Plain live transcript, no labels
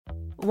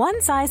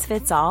One size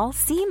fits all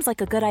seems like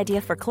a good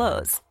idea for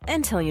clothes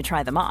until you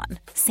try them on.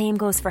 Same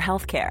goes for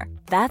healthcare.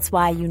 That's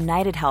why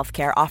United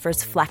Healthcare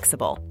offers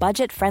flexible,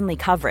 budget-friendly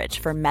coverage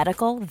for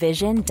medical,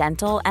 vision,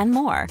 dental, and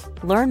more.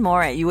 Learn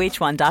more at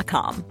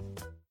uh1.com.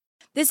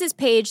 This is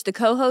Paige, the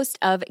co-host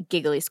of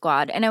Giggly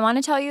Squad, and I want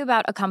to tell you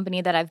about a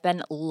company that I've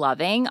been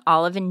loving,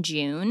 Olive &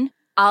 June.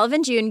 Olive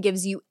 & June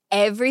gives you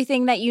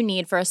everything that you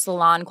need for a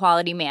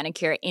salon-quality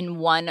manicure in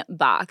one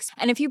box.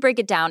 And if you break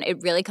it down,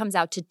 it really comes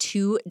out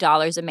to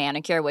 $2 a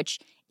manicure, which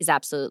is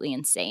absolutely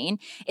insane.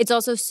 It's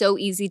also so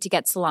easy to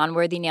get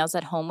salon-worthy nails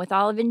at home with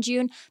Olive &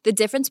 June. The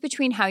difference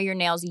between how your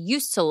nails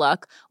used to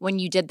look when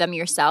you did them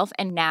yourself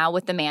and now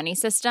with the Mani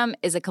system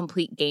is a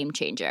complete game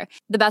changer.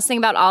 The best thing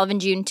about Olive &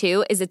 June,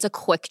 too, is it's a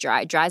quick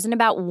dry. Dries in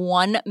about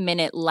 1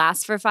 minute,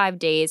 lasts for 5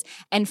 days,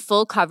 and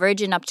full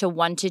coverage in up to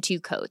 1 to 2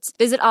 coats.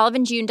 Visit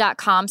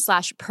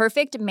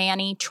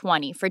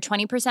oliveandjune.com/perfectmani20 for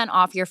 20%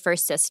 off your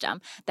first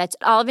system. That's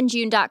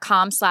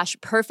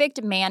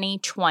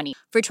oliveandjune.com/perfectmani20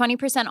 for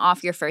 20%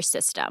 off your first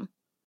system.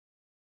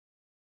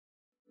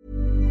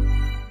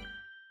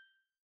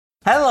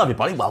 Hello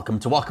everybody, welcome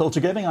to What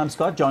Culture Gaming. I'm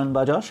Scott, joined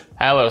by Josh.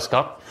 Hello,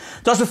 Scott.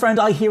 Josh, a friend,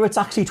 I hear it's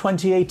actually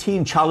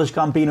 2018, Childish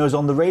Gambino's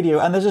on the radio,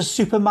 and there's a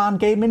Superman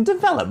game in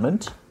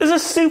development. There's a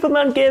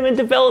Superman game in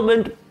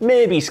development?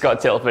 Maybe, Scott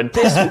Tilford.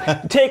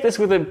 Take this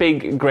with a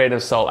big grain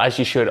of salt, as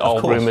you should,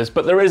 all rumours.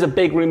 But there is a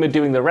big rumour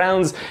doing the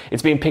rounds.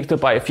 It's being picked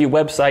up by a few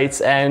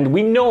websites, and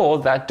we know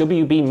that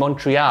WB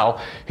Montreal,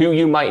 who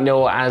you might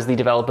know as the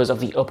developers of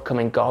the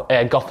upcoming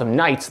Gotham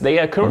Knights, they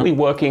are currently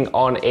working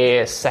on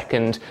a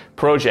second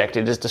project.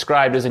 It is described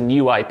as a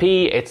new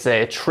IP. It's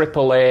a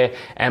AAA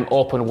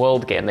open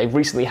world game. They've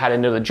recently had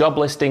another job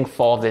listing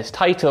for this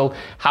title.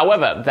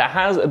 However, there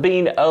has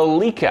been a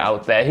leaker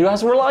out there who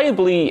has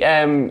reliably,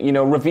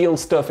 revealed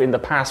stuff in the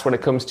past when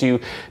it comes to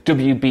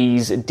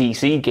WB's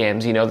DC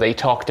games. You know, they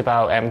talked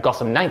about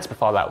Gotham Knights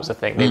before that was a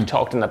thing. They've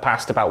talked in the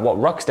past about what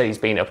Rocksteady's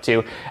been up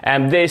to.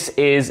 This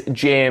is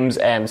James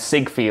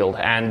Sigfield,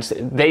 and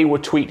they were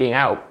tweeting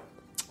out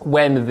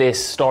when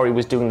this story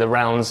was doing the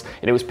rounds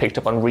and it was picked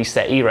up on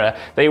Reset Era,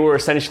 they were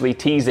essentially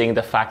teasing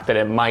the fact that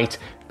it might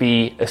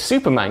be a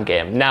Superman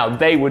game. Now,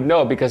 they would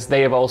know because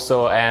they have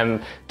also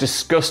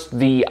discussed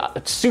the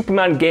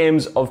Superman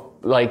games of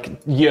like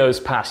years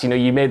past. You know,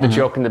 you made the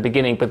joke in the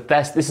beginning, but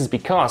this is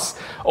because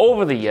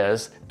over the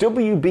years,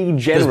 WB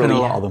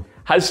generally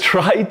has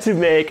tried to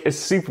make a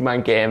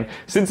Superman game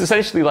since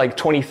essentially like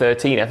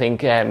 2013. I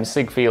think James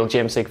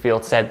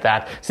Sigfield said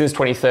that since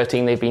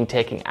 2013 they've been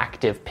taking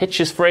active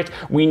pitches for it.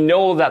 We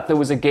know that there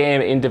was a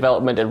game in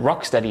development at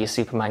Rocksteady, a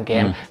Superman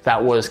game,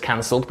 that was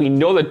cancelled. We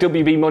know that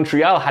WB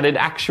Montreal had an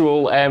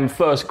actual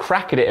first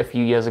crack at it a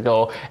few years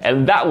ago,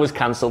 and that was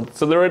cancelled.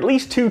 So there are at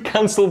least 2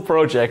 cancelled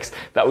projects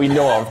that we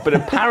know of, but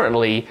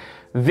apparently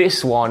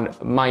this one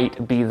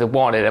might be the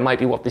one, and it might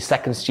be what the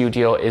second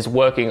studio is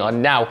working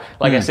on now.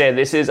 Like I said,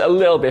 this is a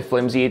little bit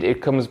flimsy.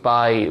 It comes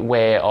by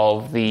way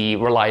of the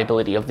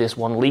reliability of this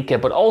one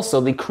leaker, but also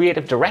the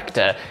creative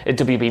director at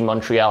WB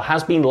Montreal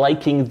has been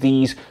liking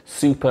these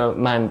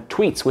Superman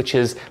tweets, which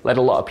has led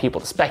a lot of people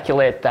to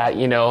speculate that,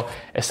 you know,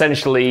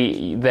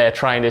 essentially they're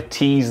trying to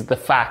tease the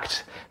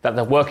fact that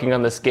they're working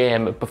on this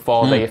game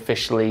before they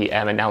officially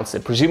announce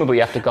it,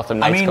 presumably after Gotham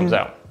Knights comes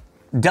out.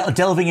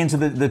 Delving into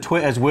the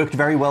Twitter has worked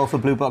very well for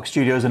Blue Box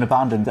Studios and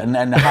Abandoned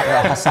and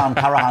Hassan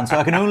Karahan, so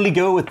I can only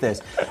go with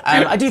this.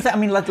 I do think, I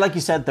mean, like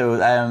you said though,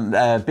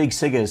 Big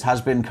Siggers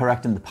has been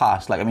correct in the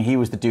past. Like, I mean, he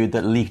was the dude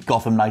that leaked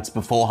Gotham Knights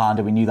beforehand,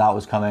 and we knew that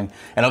was coming.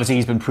 And obviously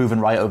he's been proven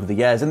right over the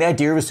years. And the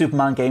idea of a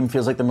Superman game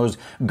feels like the most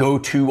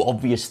go-to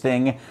obvious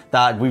thing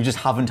that we just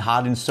haven't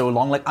had in so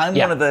long. Like, I'm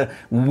one of the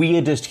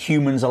weirdest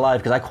humans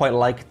alive because I quite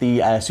like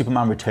the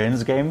Superman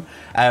Returns game,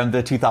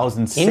 the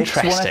 2006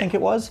 one, I think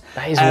it was.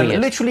 That is weird.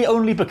 Literally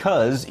only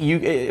because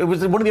it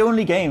was one of the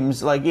only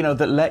games, like, you know,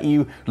 that let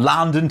you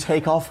land and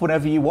take off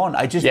whenever you want.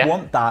 I just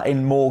want that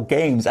in more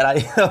games,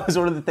 and that was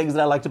one of the things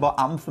that I liked about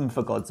Anthem,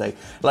 for God's sake.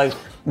 Like,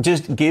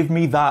 just give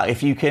me that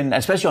if you can,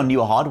 especially on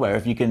newer hardware,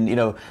 if you can, you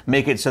know,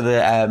 make it so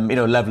the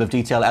level of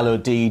detail,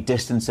 LOD,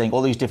 distancing,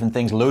 all these different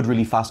things load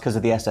really fast because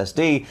of the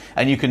SSD,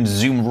 and you can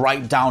zoom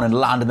right down and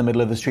land in the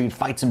middle of the street,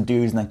 fight some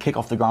dudes, and then kick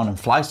off the ground and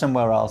fly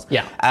somewhere else.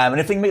 And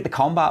if they can make the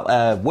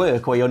combat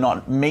work, where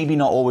you're maybe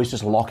not always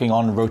just locking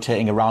on and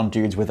rotating around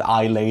dudes with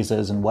eye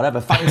lasers and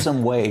whatever, find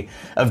some way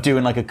of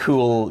doing like a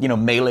cool, you know,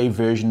 melee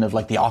version of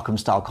like the Arkham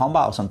style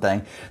combat or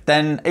something,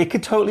 then it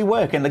could totally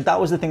work. And like, that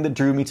was the thing that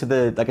drew me to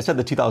the, like I said,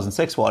 the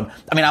 2006 one.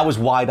 I mean, I was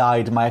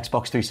wide-eyed. My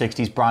Xbox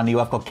 360 is brand new.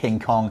 I've got King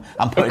Kong.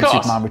 I'm putting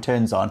Superman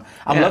Returns on.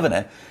 I'm loving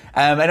it.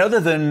 And other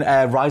than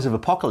Rise of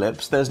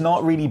Apocalypse, there's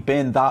not really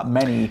been that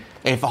many,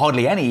 if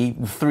hardly any,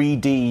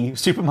 3D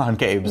Superman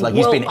games. Like,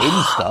 he's been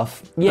in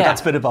stuff, but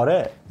that's been about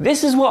it.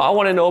 This is what I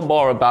want to know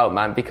more about,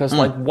 man, because,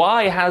 like,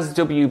 why has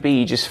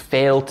WB just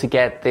failed to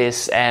get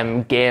this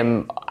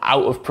game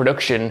out of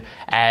production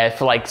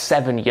for, like,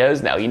 7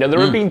 years now? You know,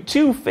 there have been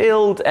 2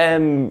 failed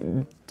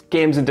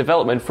games in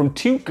development from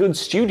two good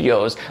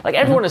studios. Like,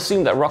 everyone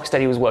assumed that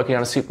Rocksteady was working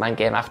on a Superman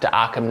game after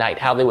Arkham Knight,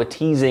 how they were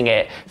teasing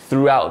it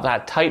throughout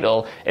that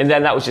title, and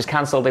then that was just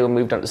cancelled. They were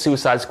moved on to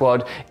Suicide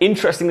Squad.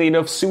 Interestingly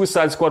enough,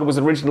 Suicide Squad was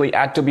originally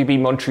at WB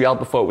Montreal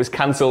before it was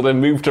cancelled and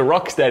moved to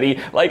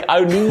Rocksteady. Like,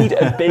 I need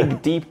a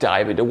big deep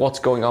dive into what's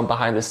going on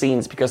behind the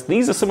scenes, because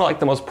these are some of like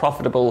the most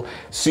profitable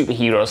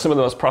superheroes, some of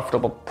the most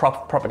profitable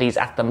properties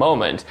at the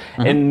moment,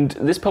 and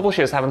this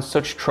publisher is having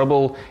such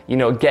trouble,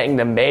 getting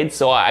them made.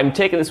 So I'm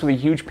taking this with a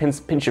huge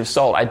pinch of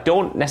salt. I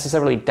don't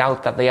necessarily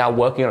doubt that they are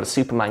working on a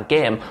Superman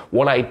game.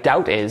 What I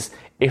doubt is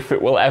if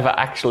it will ever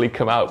actually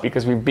come out,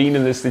 because we've been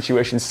in this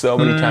situation so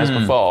many times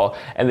before,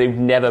 and they've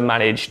never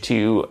managed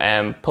to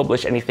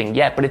publish anything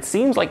yet. But it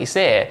seems, like you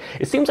say,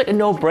 it seems like a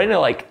no-brainer.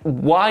 Like,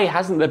 why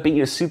hasn't there been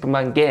a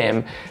Superman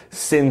game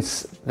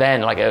since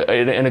then? Like,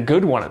 and a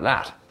good one at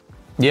that.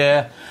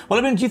 Yeah. Well,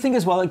 I mean, do you think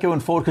as well, like, going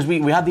forward, because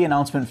we had the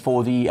announcement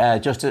for the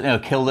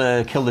Kill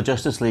the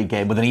Justice League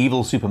game with an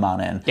evil Superman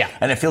in. Yeah.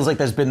 And it feels like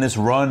there's been this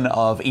run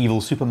of evil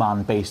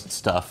Superman-based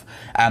stuff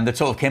that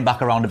sort of came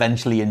back around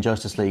eventually in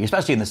Justice League,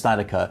 especially in the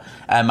Snyder Cut,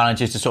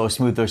 manages to sort of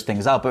smooth those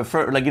things out. But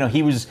for,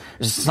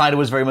 Snyder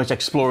was very much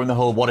exploring the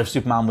whole what if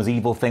Superman was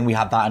evil thing. We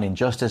had that in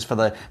Injustice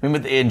the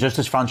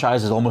Injustice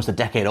franchise is almost a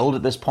decade old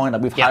at this point.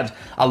 Like, we've had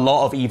a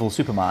lot of evil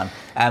Superman,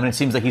 and it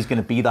seems like he's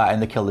going to be that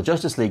in the Kill the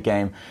Justice League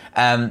game.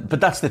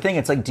 But that's the thing.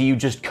 It's like, do you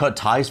just cut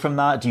ties from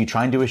that? Do you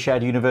try and do a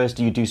shared universe?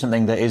 Do you do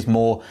something that is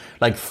more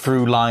like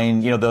through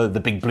line,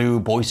 the big blue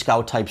Boy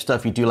Scout type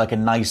stuff? You do like a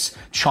nice,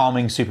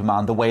 charming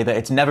Superman, the way that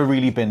it's never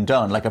really been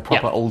done, like a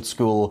proper old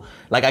school.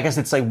 Like, I guess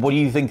it's like, what do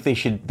you think they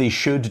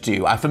should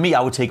do? For me,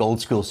 I would take old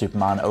school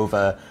Superman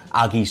over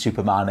Aggie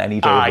Superman any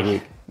day of the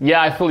week. Yeah,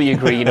 I fully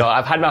agree.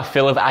 I've had my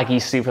fill of Aggie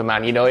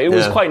Superman. It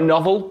was quite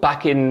novel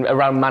back in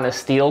around Man of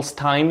Steel's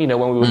time, when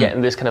we were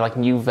getting this kind of like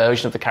new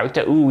version of the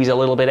character. Ooh, he's a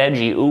little bit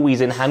edgy. Ooh, he's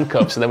in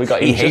handcuffs. And then we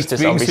got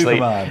Injustice, obviously.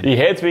 He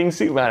hates being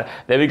Superman.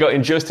 Then we got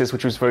Injustice,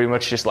 which was very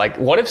much just like,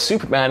 what if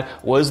Superman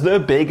was the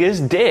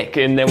biggest dick?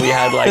 And then we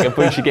had like a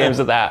bunch of games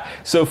of that.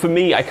 So for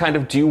me, I kind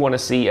of do want to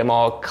see a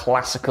more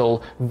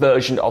classical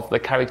version of the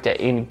character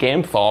in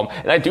game form.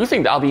 And I do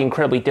think that'll be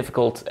incredibly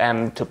difficult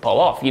to pull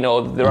off.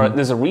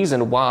 There's a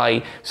reason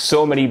why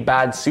so many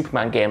bad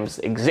Superman games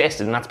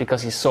exist, and that's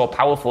because he's so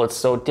powerful. It's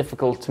so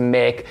difficult to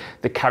make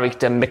the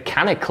character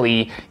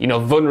mechanically,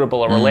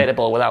 vulnerable or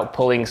relatable without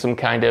pulling some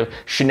kind of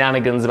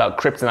shenanigans about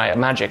kryptonite or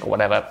magic or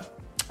whatever.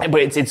 But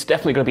it's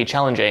definitely going to be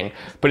challenging,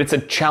 but it's a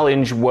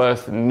challenge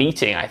worth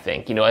meeting, I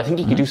think. I think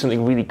you could do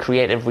something really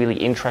creative, really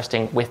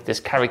interesting with this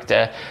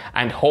character,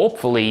 and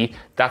hopefully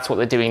that's what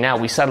they're doing now.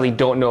 We sadly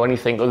don't know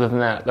anything other than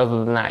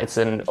that. It's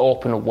an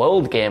open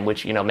world game,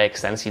 which,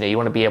 makes sense. You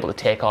want to be able to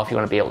take off, you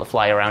want to be able to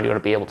fly around, you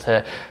want to be able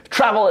to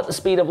travel at the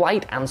speed of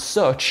light and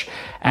such.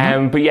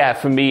 But yeah,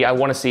 for me, I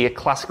want to see a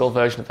classical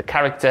version of the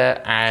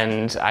character,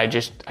 and I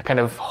kind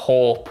of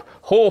hope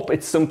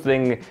it's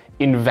something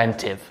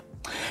inventive.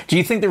 Do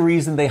you think the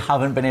reason they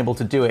haven't been able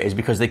to do it is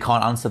because they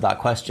can't answer that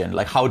question?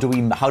 Like, do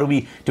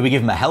we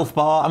give them a health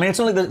bar? I mean, it's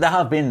only that there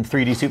have been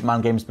 3D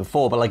Superman games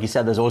before, but like you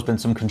said, there's always been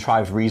some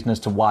contrived reason as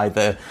to why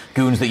the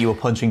goons that you were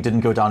punching didn't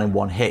go down in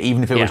one hit,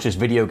 even if it was just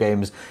video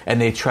games and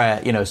they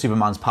treat,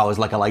 Superman's powers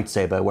like a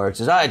lightsaber, where it's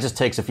just, it just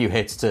takes a few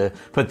hits to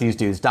put these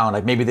dudes down.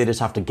 Like, maybe they just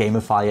have to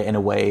gamify it in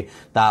a way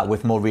that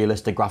with more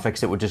realistic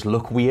graphics, it would just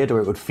look weird or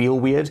it would feel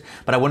weird.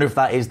 But I wonder if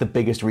that is the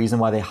biggest reason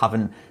why they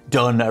haven't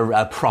done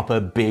a proper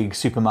big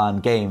Superman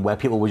game where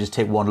people would just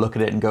take one look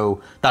at it and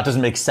go, that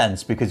doesn't make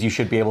sense, because you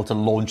should be able to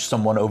launch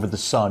someone over the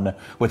sun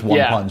with one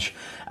punch,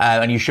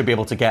 and you should be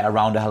able to get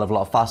around a hell of a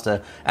lot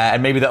faster.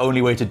 And maybe the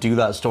only way to do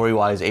that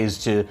story-wise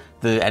is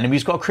the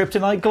enemy's got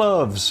kryptonite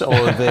gloves,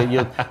 or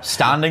you're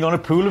standing on a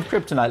pool of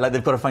kryptonite. Like,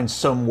 they've got to find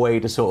some way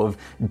to sort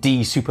of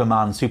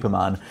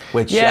de-Superman,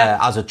 which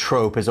as a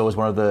trope is always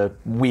one of the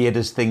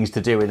weirdest things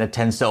to do, and it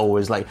tends to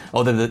always the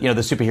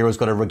superhero's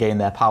got to regain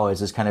their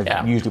powers is kind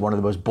of usually one of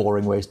the most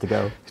boring ways to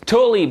go.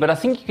 Totally, but I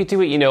think you could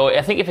do it,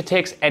 I think if it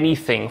takes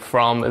anything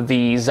from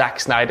the Zack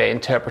Snyder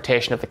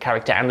interpretation of the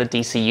character and the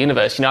DC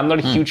universe, I'm not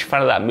a huge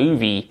fan of that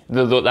movie,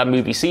 that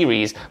movie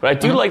series, but I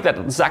do like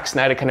that Zack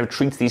Snyder kind of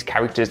treats these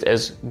characters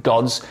as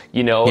gods,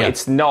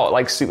 It's not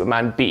like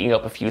Superman beating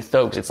up a few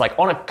thugs. It's like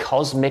on a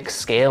cosmic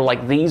scale,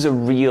 like these are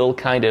real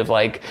kind of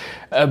like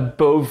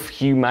above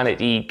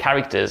humanity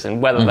characters,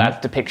 and whether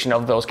that depiction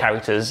of those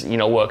characters,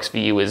 works for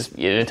you is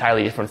an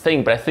entirely different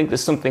thing. But I think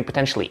there's something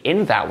potentially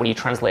in that when you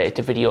translate it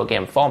to video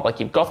game form. Like,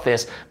 you've got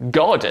this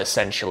god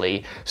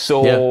essentially,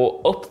 so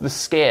up the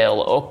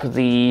scale, up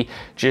the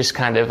just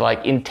kind of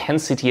like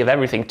intensity of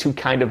everything to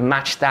kind of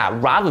match that,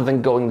 rather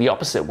than going the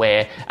opposite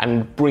way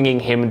and bringing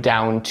him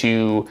down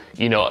to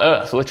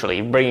Earth,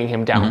 literally, bringing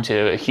him down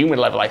to a human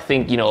level. I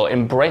think,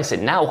 embrace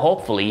it. Now,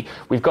 hopefully,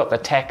 we've got the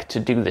tech to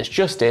do this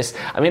justice.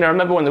 I mean, I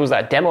remember when there was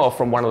that demo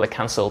from one of the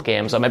cancelled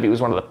games, or maybe it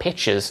was one of the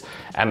pitches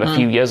a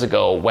few years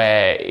ago,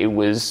 where it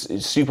was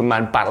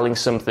Superman battling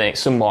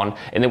someone,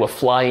 and they were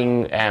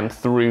flying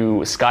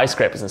through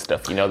skyscrapers and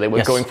stuff. They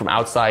were going from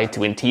outside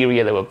to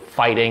interior, they were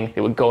fighting,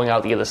 they were going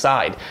out the other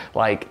side.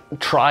 Like,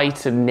 try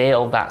to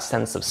nail that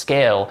sense of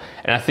scale,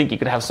 and I think you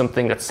could have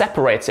something that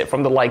separates it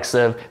from the likes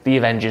of the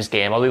Avengers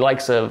game, or the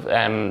likes of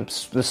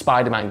the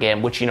Spider-Man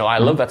game, which, I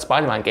love that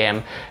Spider-Man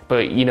game,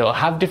 but,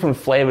 have different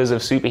flavors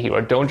of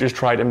superhero. Don't just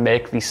try to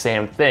make the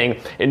same thing,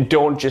 and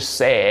don't just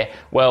say,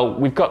 well,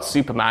 we've got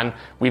Superman,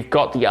 we've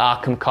got the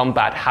Arkham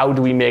combat, how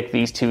do we make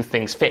these two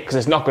things fit? Because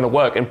it's not going to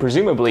work, and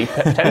presumably,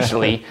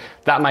 potentially,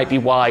 that might be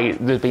why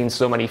there's been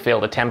so many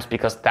failed attempts,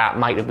 because that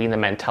might have been the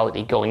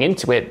mentality going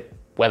into it,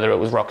 whether it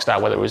was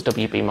Rockstar, whether it was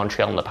WB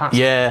Montreal in the past.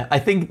 Yeah, I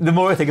think the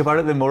more I think about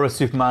it, the more a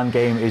Superman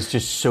game is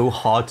just so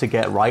hard to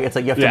get right. It's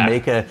like you have to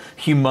make a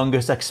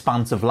humongous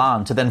expanse of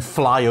land to then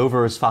fly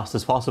over as fast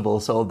as possible.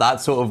 So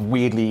that sort of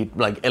weirdly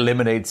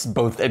eliminates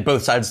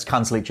both sides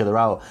cancel each other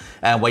out.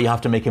 Where you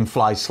have to make him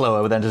fly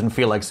slower, but then it doesn't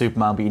feel like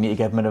Superman, but you need to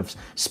give him enough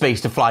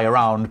space to fly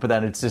around. But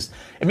then it's just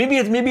maybe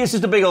it's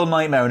just a big old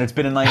nightmare, and it's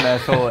been a nightmare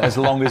for as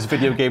long as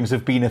video games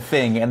have been a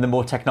thing. And the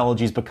more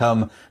technologies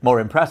become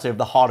more impressive,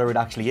 the harder it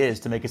actually is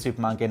to make a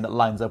Superman game that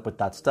lines up with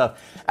that stuff.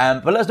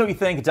 But let us know what you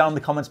think down in the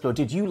comments below.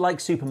 Did you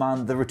like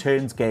Superman the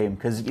Returns game?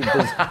 Because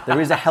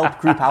there is a help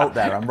group out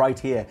there. I'm right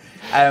here.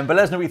 But let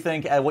us know what you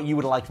think, what you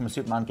would like from a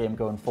Superman game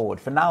going forward.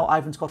 For now,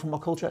 I've been Scott from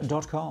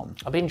WhatCulture.com.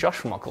 I've been Josh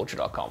from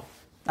WhatCulture.com.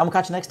 And we'll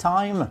catch you next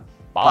time.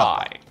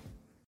 Bye.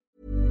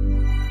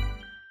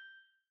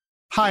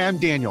 Hi, I'm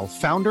Daniel,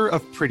 founder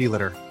of Pretty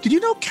Litter. Did you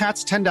know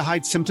cats tend to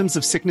hide symptoms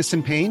of sickness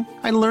and pain?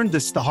 I learned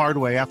this the hard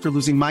way after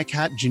losing my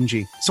cat,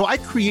 Gingy. So I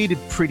created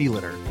Pretty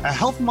Litter, a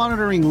health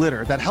monitoring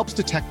litter that helps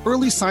detect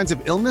early signs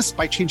of illness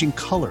by changing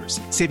colors,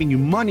 saving you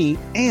money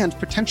and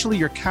potentially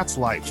your cat's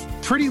life.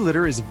 Pretty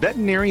Litter is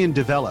veterinarian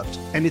developed,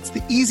 and it's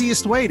the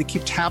easiest way to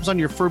keep tabs on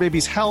your fur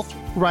baby's health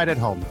right at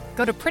home.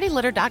 Go to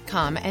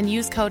prettylitter.com and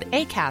use code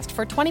ACAST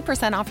for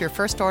 20% off your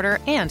first order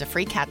and a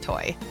free cat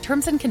toy.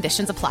 Terms and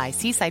conditions apply.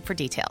 See site for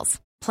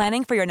details.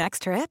 Planning for your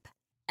next trip?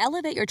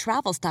 Elevate your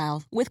travel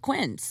style with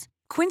Quince.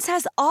 Quince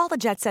has all the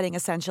jet-setting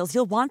essentials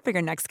you'll want for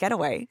your next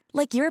getaway,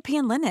 like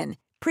European linen,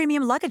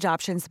 premium luggage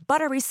options,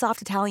 buttery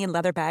soft Italian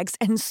leather bags,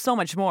 and so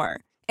much more.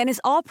 And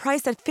is all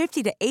priced at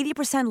 50 to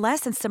 80%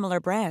 less than similar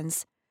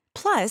brands.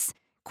 Plus,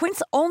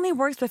 Quince only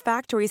works with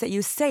factories that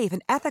use safe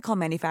and ethical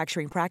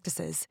manufacturing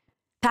practices.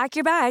 Pack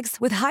your bags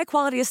with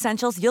high-quality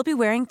essentials you'll be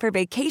wearing for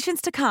vacations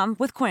to come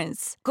with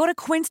Quince. Go to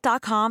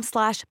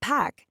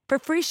quince.com/pack for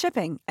free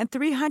shipping and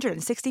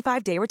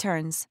 365-day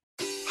returns.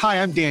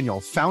 Hi, I'm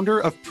Daniel, founder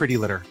of Pretty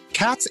Litter.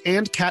 Cats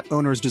and cat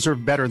owners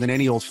deserve better than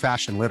any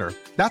old-fashioned litter.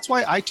 That's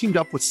why I teamed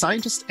up with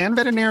scientists and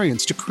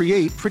veterinarians to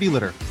create Pretty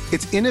Litter.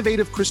 Its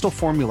innovative crystal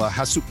formula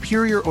has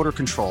superior odor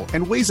control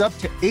and weighs up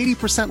to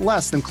 80%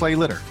 less than clay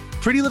litter.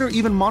 Pretty Litter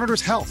even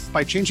monitors health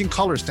by changing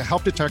colors to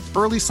help detect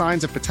early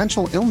signs of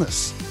potential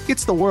illness.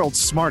 It's the world's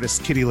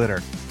smartest kitty litter.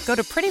 Go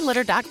to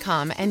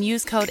prettylitter.com and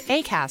use code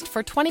ACAST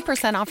for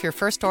 20% off your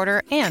first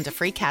order and a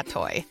free cat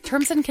toy.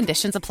 Terms and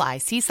conditions apply.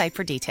 See site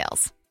for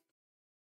details.